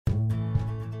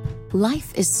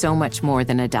Life is so much more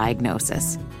than a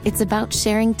diagnosis. It's about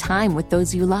sharing time with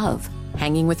those you love,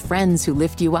 hanging with friends who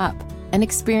lift you up, and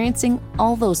experiencing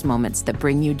all those moments that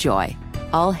bring you joy.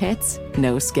 All hits,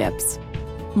 no skips.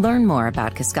 Learn more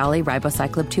about Kisqali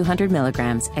Ribociclib 200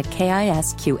 milligrams at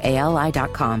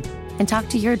KISQALI.com and talk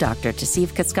to your doctor to see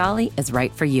if Kisqali is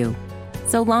right for you.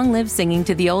 So long live singing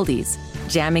to the oldies,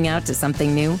 jamming out to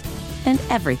something new, and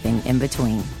everything in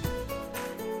between.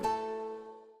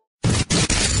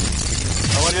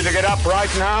 I want you to get up right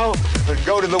now and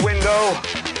go to the window,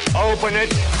 open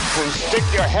it, and stick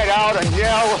your head out and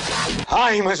yell,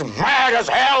 "I'm as mad as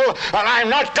hell, and I'm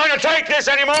not going to take this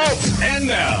anymore!" And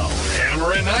now,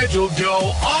 Hammer and Nigel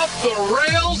go off the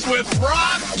rails with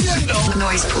Rob Kendall.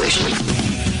 Noise pollution.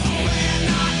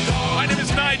 My name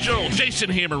is Nigel. Jason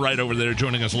Hammer right over there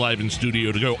joining us live in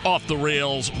studio to go off the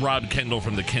rails. Rob Kendall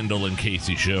from the Kendall and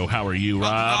Casey Show. How are you,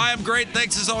 Rob? I am great.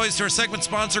 Thanks, as always, to our segment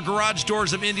sponsor, Garage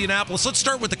Doors of Indianapolis. Let's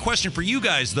start with the question for you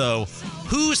guys, though.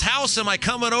 Whose house am I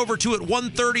coming over to at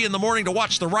 1:30 in the morning to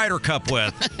watch the Ryder Cup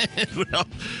with? Well,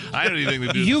 I don't even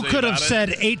think you could have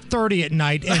said 8:30 at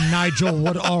night, and Nigel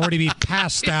would already be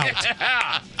passed out.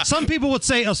 Yeah. Some people would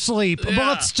say asleep, but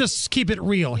let's just keep it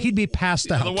real. He'd be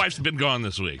passed out. The wife's been gone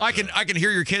this week. I can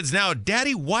hear your kids now.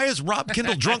 Daddy, why is Rob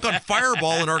Kendall drunk on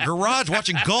Fireball in our garage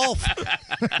watching golf?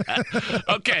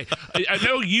 Okay, I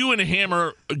know you and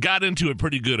Hammer got into it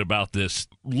pretty good about this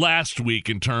last week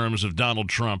in terms of Donald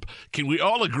Trump. Can we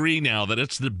all agree now that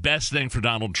it's the best thing for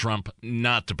Donald Trump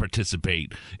not to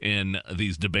participate in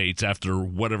these debates after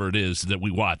whatever it is that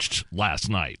we watched last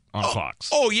night on Fox?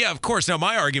 Oh, yeah, of course. Now,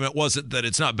 my argument wasn't that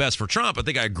it's not best for Trump. I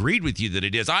think I agreed with you that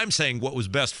it is. I'm saying what was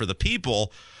best for the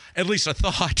people, at least I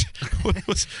thought,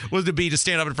 was to be to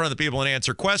stand up in front of the people and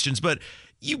answer questions. But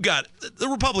you got the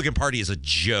Republican Party is a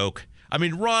joke. I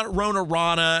mean,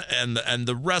 Ronna and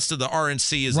the rest of the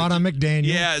RNC is Ronna McDaniel.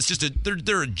 Yeah, it's just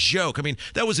they're a joke. I mean,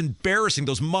 that was embarrassing.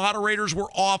 Those moderators were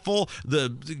awful.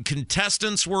 The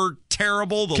contestants were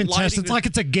terrible. The contestants, like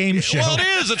it's a game show. Well, it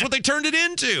is. That's what they turned it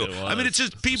into. I mean, it's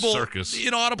just people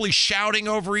inaudibly shouting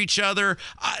over each other.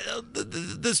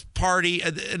 This party,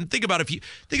 and think about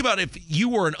if you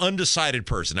were an undecided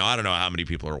person. Now, I don't know how many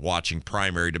people are watching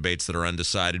primary debates that are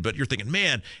undecided, but you're thinking,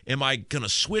 man, am I going to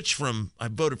switch from I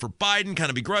voted for Biden kind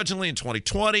of begrudgingly in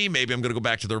 2020? Maybe I'm going to go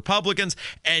back to the Republicans.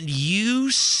 And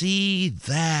you see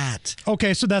that.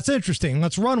 Okay, so that's interesting.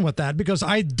 Let's run with that because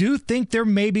I do think there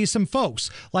may be some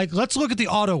folks. Like, let's look at the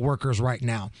auto workers right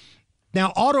now.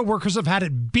 Now, auto workers have had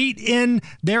it beat in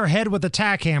their head with a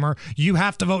tack hammer. You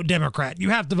have to vote Democrat.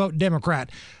 You have to vote Democrat.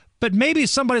 But maybe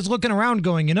somebody's looking around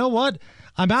going, you know what?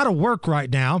 I'm out of work right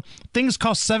now. Things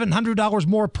cost $700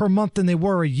 more per month than they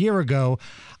were a year ago.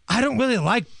 I don't really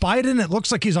like Biden. It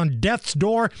looks like he's on death's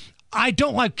door. I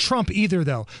don't like Trump either,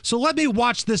 though. So let me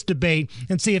watch this debate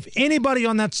and see if anybody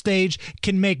on that stage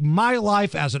can make my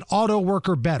life as an auto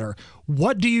worker better.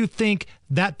 What do you think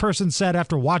that person said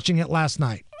after watching it last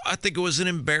night? I think it was an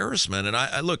embarrassment. And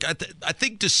I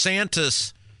think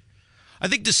DeSantis... I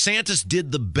think DeSantis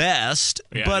did the best,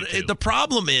 but the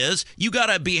problem is you got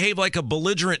to behave like a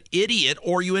belligerent idiot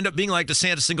or you end up being like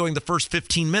DeSantis and going the first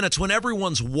 15 minutes when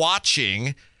everyone's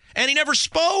watching, and he never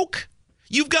spoke.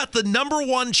 You've got the number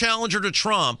one challenger to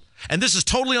Trump, and this is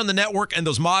totally on the network and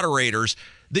those moderators,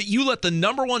 that you let the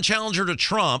number one challenger to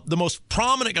Trump, the most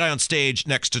prominent guy on stage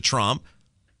next to Trump,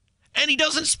 and he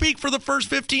doesn't speak for the first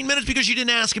 15 minutes because you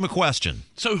didn't ask him a question.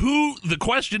 So the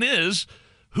question is,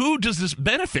 who does this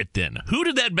benefit then? Who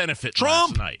did that benefit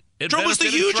Trump. Last night? Trump was the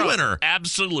huge winner.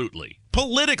 Absolutely.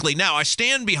 Politically. Now, I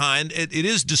stand behind it. It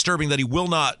is disturbing that he will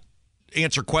not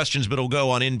answer questions, but he'll go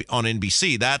on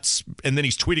NBC. And then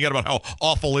he's tweeting out about how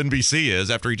awful NBC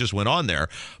is after he just went on there.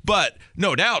 But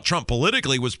no doubt, Trump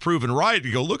politically was proven right.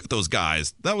 You go, look at those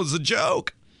guys. That was a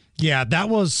joke. Yeah, that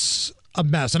was a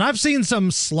mess. And I've seen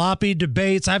some sloppy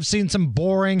debates. I've seen some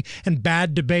boring and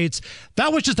bad debates.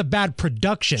 That was just a bad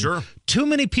production. Sure. Too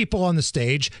many people on the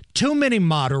stage, too many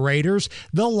moderators.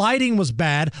 The lighting was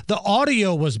bad. The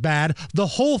audio was bad. The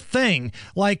whole thing,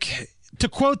 like, to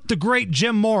quote the great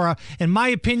Jim Mora, in my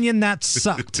opinion, that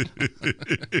sucked.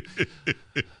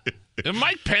 And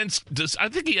Mike Pence, I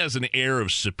think he has an air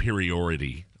of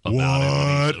superiority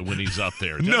about it when he's up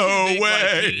there. No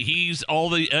way. Like he's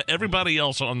everybody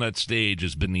else on that stage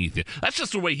is beneath you. That's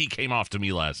just the way he came off to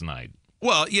me last night.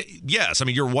 Well, yes. I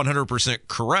mean, you're 100%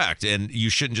 correct, and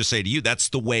you shouldn't just say to you, that's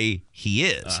the way he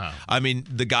is. Uh-huh. I mean,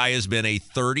 the guy has been a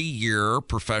 30-year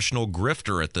professional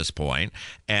grifter at this point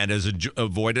and has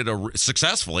avoided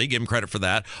successfully, give him credit for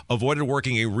that, avoided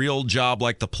working a real job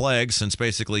like the plague since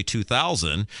basically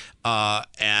 2000.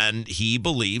 And he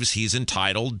believes he's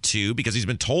entitled to, because he's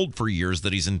been told for years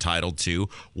that he's entitled to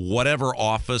whatever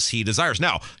office he desires.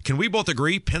 Now, can we both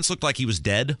agree Pence looked like he was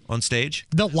dead on stage?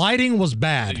 The lighting was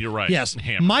bad. You're right. Yes.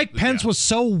 Mike Pence was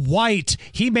so white,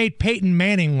 he made Peyton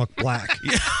Manning look black.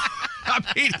 Yeah. I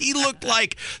mean, he looked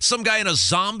like some guy in a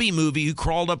zombie movie who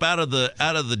crawled up out of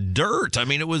the dirt. I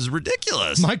mean, it was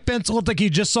ridiculous. Mike Pence looked like he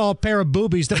just saw a pair of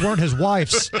boobies that weren't his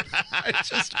wife's.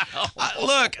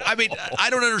 Look, I mean, I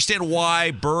don't understand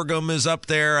why Burgum is up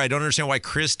there. I don't understand why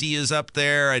Christie is up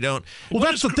there. Well,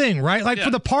 that's the thing, right? Like,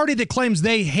 for the party that claims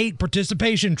they hate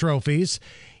participation trophies,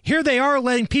 here they are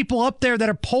letting people up there that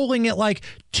are polling at like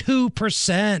 2%,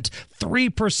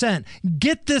 3%.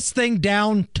 Get this thing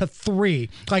down to 3.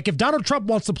 Like, if Donald Trump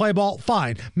wants to play ball,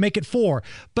 fine, make it 4.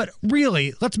 But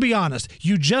really, let's be honest.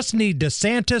 You just need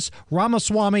DeSantis,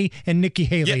 Ramaswamy, and Nikki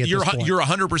Haley at this point. You're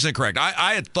 100% correct.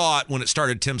 I had thought when it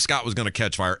started Tim Scott was going to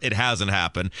catch fire. It hasn't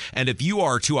happened. And if you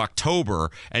are to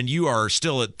October and you are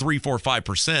still at 3, 4,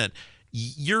 5%,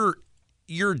 you're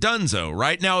donezo,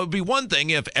 right? Now, it would be one thing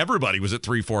if everybody was at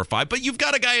 3, 4, 5, but you've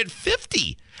got a guy at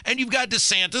 50, and you've got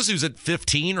DeSantis who's at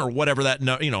 15 or whatever that,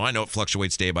 I know it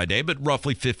fluctuates day by day, but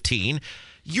roughly 15.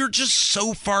 You're just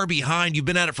so far behind. You've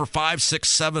been at it for 5, 6,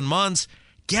 7 months.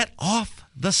 Get off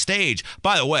the stage.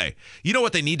 By the way, you know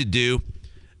what they need to do?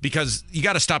 Because you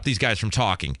got to stop these guys from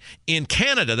talking. In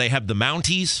Canada, they have the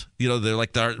Mounties. They're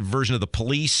like the version of the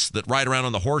police that ride around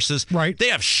on the horses. Right. They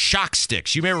have shock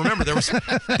sticks. You may remember there was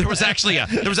actually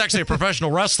a professional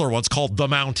wrestler once called the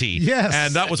Mountie. Yes.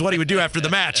 And that was what he would do after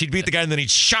the match. He'd beat the guy and then he'd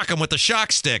shock him with the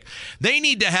shock stick. They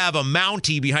need to have a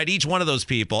Mountie behind each one of those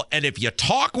people. And if you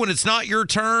talk when it's not your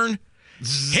turn,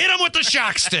 hit him with the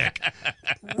shock stick.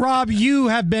 Rob, you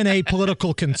have been a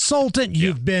political consultant.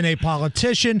 You've been a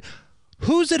politician.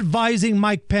 Who's advising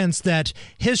Mike Pence that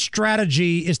his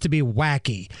strategy is to be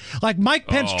wacky? Like, Mike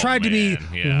Pence tried to be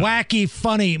wacky,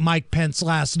 funny Mike Pence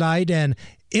last night, and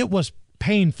it was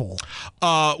painful.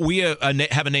 We have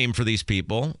a name for these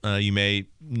people. You may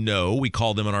know we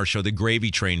call them on our show the Gravy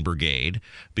Train Brigade,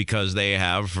 because they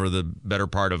have, for the better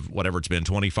part of whatever it's been,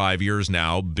 25 years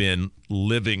now, been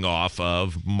living off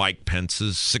of Mike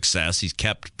Pence's success. He's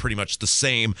kept pretty much the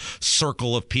same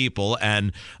circle of people,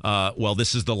 and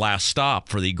this is the last stop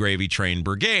for the Gravy Train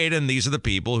Brigade, and these are the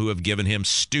people who have given him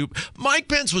Mike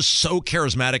Pence was so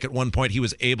charismatic at one point he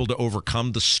was able to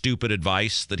overcome the stupid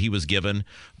advice that he was given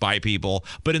by people,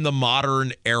 but in the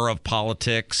modern era of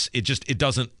politics, it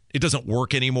doesn't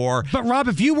work anymore. But, Rob,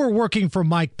 if you were working for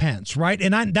Mike Pence, right,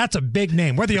 and that's a big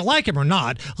name, whether you like him or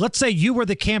not, let's say you were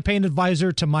the campaign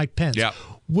advisor to Mike Pence. Yeah.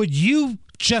 Would you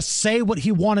just say what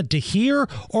he wanted to hear,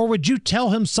 or would you tell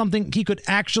him something he could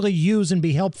actually use and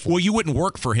be helpful? Well, you wouldn't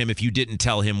work for him if you didn't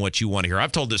tell him what you want to hear.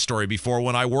 I've told this story before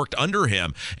when I worked under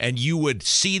him, and you would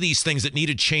see these things that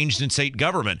needed changed in state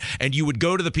government, and you would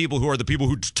go to the people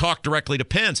who talk directly to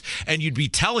Pence, and you'd be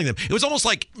telling them. It was almost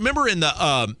like, remember in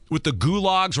the with the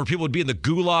gulags, where people would be in the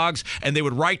gulags, and they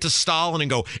would write to Stalin and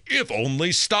go, if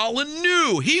only Stalin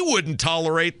knew, he wouldn't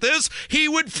tolerate this. He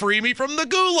would free me from the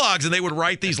gulags. And they would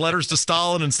write these letters to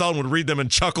Stalin, and Stalin would read them and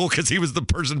chuckle because he was the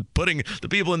person putting the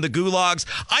people in the gulags.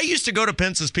 I used to go to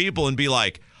Pence's people and be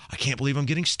like, I can't believe I'm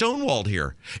getting stonewalled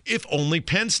here. If only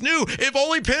Pence knew. If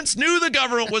only Pence knew the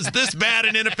government was this bad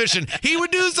and inefficient, he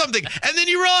would do something. And then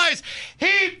you realize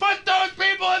he put those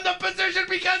people in the position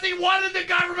because he wanted the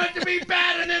government to be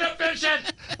bad and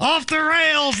inefficient. Off the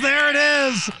rails, there it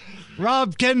is.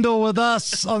 Rob Kendall with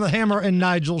us on the Hammer and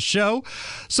Nigel show.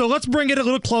 So let's bring it a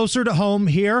little closer to home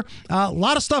here. A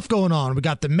lot of stuff going on. We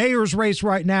got the mayor's race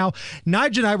right now.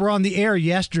 Nigel and I were on the air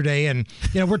yesterday, and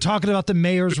we're talking about the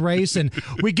mayor's race, and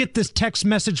we get this text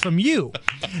message from you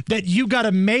that you got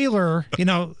a mailer,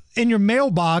 in your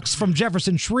mailbox from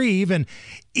Jefferson Shreve, and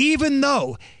even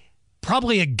though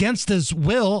probably against his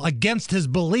will, against his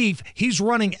belief, he's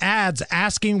running ads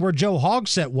asking where Joe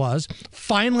Hogsett was,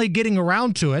 finally getting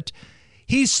around to it.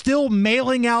 He's still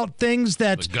mailing out things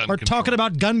that are talking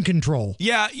about gun control.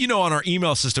 Yeah, on our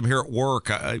email system here at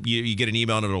work, you get an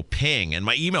email and it'll ping, and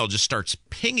my email just starts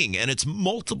pinging, and it's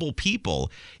multiple people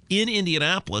in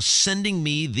Indianapolis sending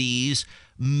me these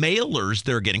mailers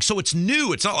they're getting. So it's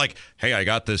new. It's not like, hey, I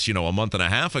got this, a month and a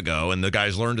half ago and the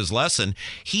guy's learned his lesson.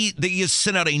 He has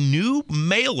sent out a new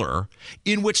mailer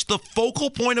in which the focal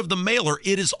point of the mailer,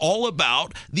 it is all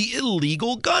about the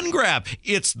illegal gun grab.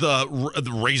 It's the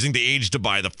raising the age to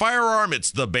buy the firearm.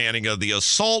 It's the banning of the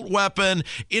assault weapon.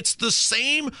 It's the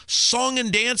same song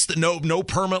and dance that no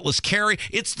permitless carry.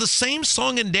 It's the same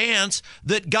song and dance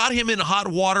that got him in hot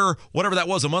water, whatever that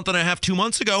was, a month and a half, 2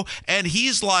 months ago. And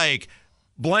he's like,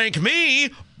 blank me,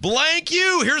 blank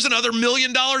you. Here's another $1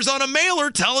 million on a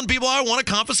mailer telling people I want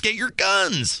to confiscate your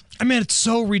guns. I mean, it's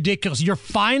so ridiculous. You're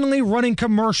finally running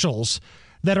commercials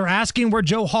that are asking where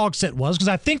Joe Hogsett was, because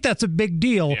I think that's a big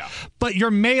deal. Yeah. But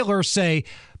your mailers say,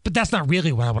 but that's not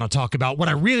really what I want to talk about. What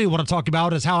I really want to talk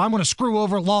about is how I'm going to screw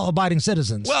over law-abiding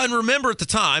citizens. Well, and remember at the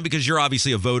time, because you're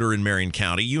obviously a voter in Marion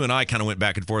County, you and I kind of went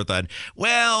back and forth on,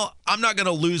 well, I'm not going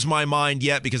to lose my mind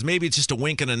yet because maybe it's just a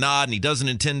wink and a nod and he doesn't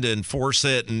intend to enforce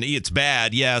it and it's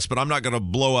bad, yes, but I'm not going to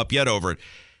blow up yet over it.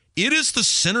 It is the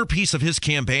centerpiece of his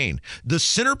campaign, the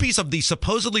centerpiece of the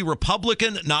supposedly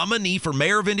Republican nominee for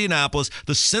mayor of Indianapolis.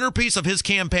 The centerpiece of his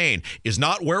campaign is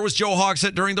not where was Joe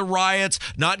Hogsett during the riots,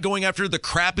 not going after the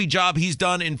crappy job he's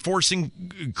done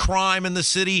enforcing crime in the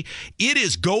city. It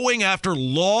is going after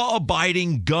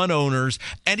law-abiding gun owners,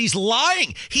 and he's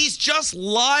lying. He's just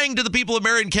lying to the people of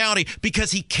Marion County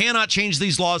because he cannot change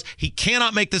these laws. He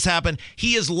cannot make this happen.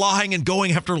 He is lying and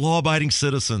going after law-abiding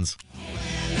citizens.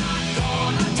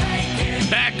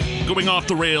 Back, going off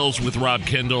the rails with Rob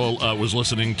Kendall. Was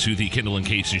listening to the Kendall and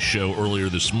Casey show earlier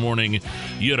this morning.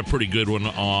 You had a pretty good one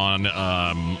on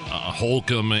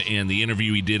Holcomb and the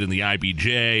interview he did in the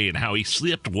IBJ and how he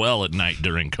slept well at night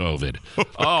during COVID.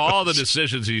 All the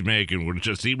decisions he's making were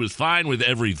just, he was fine with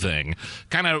everything.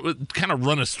 Kind of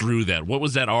run us through that. What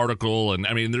was that article? And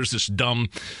I mean, there's this dumb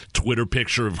Twitter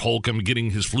picture of Holcomb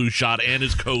getting his flu shot and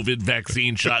his COVID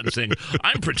vaccine shot and saying,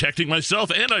 I'm protecting myself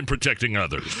and I'm protecting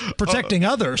others. Protecting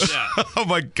others. Yeah. Oh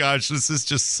my gosh, this is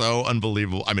just so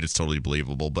unbelievable. I mean, it's totally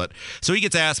believable. But so he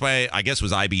gets asked by, I guess it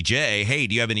was IBJ, hey,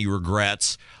 do you have any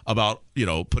regrets about,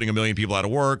 putting 1 million people out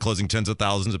of work, closing tens of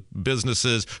thousands of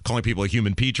businesses, calling people a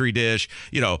human petri dish?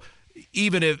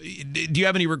 Even if, do you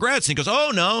have any regrets? And he goes,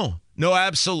 oh, no,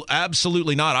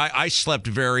 absolutely not. I slept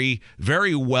very,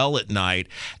 very well at night.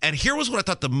 And here was what I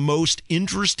thought the most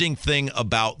interesting thing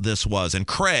about this was. And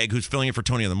Craig, who's filling in for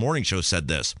Tony on the morning show, said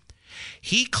this.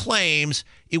 He claims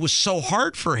it was so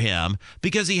hard for him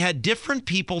because he had different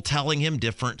people telling him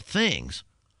different things.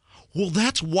 Well,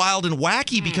 that's wild and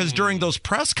wacky because during those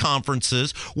press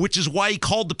conferences, which is why he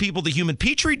called the people the human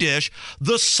petri dish,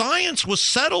 the science was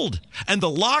settled and the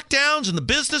lockdowns and the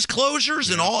business closures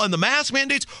and the mask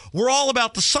mandates were all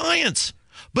about the science.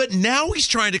 But now he's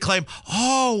trying to claim,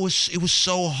 it was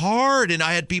so hard and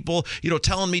I had people,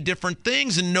 telling me different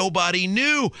things and nobody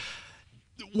knew.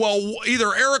 Well,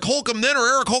 either Eric Holcomb then or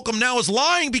Eric Holcomb now is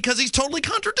lying because he's totally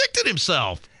contradicted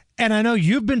himself. And I know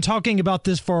you've been talking about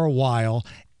this for a while,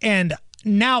 and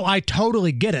now I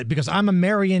totally get it because I'm a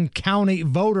Marion County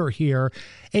voter here.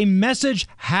 A message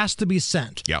has to be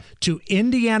sent to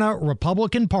Indiana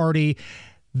Republican Party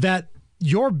that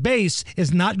your base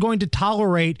is not going to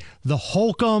tolerate the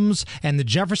Holcombs and the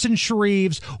Jefferson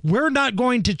Shreves. We're not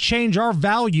going to change our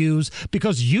values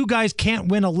because you guys can't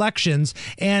win elections.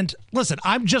 And listen,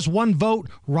 I'm just one vote.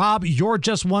 Rob, you're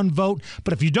just one vote.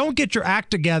 But if you don't get your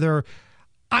act together,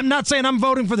 I'm not saying I'm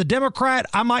voting for the Democrat.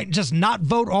 I might just not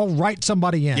vote. I'll write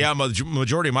somebody in. Yeah,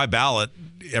 majority of my ballot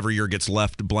every year gets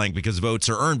left blank because votes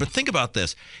are earned. But think about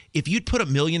this. If you'd put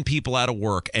 1 million people out of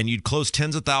work and you'd close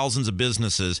tens of thousands of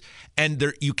businesses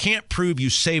and you can't prove you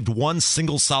saved one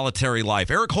single solitary life.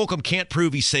 Eric Holcomb can't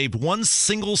prove he saved one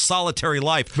single solitary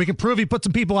life. We can prove he put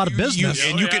some people out of business.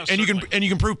 You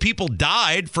can prove people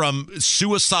died from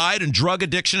suicide and drug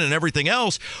addiction and everything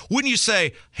else. Wouldn't you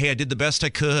say, hey, I did the best I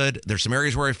could. There's some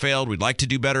areas where I failed. We'd like to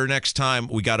do better next time.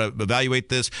 We got to evaluate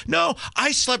this. No,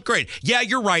 I slept great. Yeah,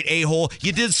 you're right, a-hole.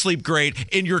 You did sleep great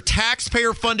in your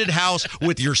taxpayer-funded house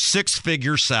with your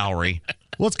 6-figure salary.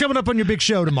 What's coming up on your big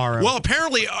show tomorrow? Well,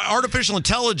 apparently artificial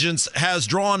intelligence has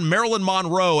drawn Marilyn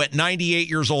Monroe at 98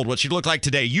 years old, what she looked like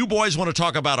today. You boys want to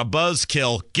talk about a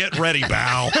buzzkill. Get ready,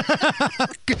 Bow.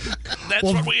 That's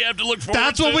what we have to look forward to.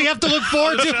 That's what we have to look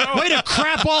forward to. Way to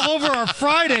crap all over our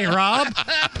Friday, Rob.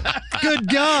 Good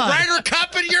God. Ryder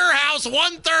Cup in your house,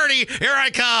 1:30. Here I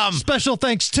come. Special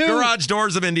thanks to Garage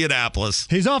Doors of Indianapolis.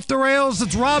 He's off the rails.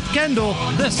 It's Rob Kendall.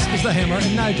 This is the Hammer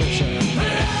and Nigel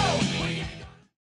Show.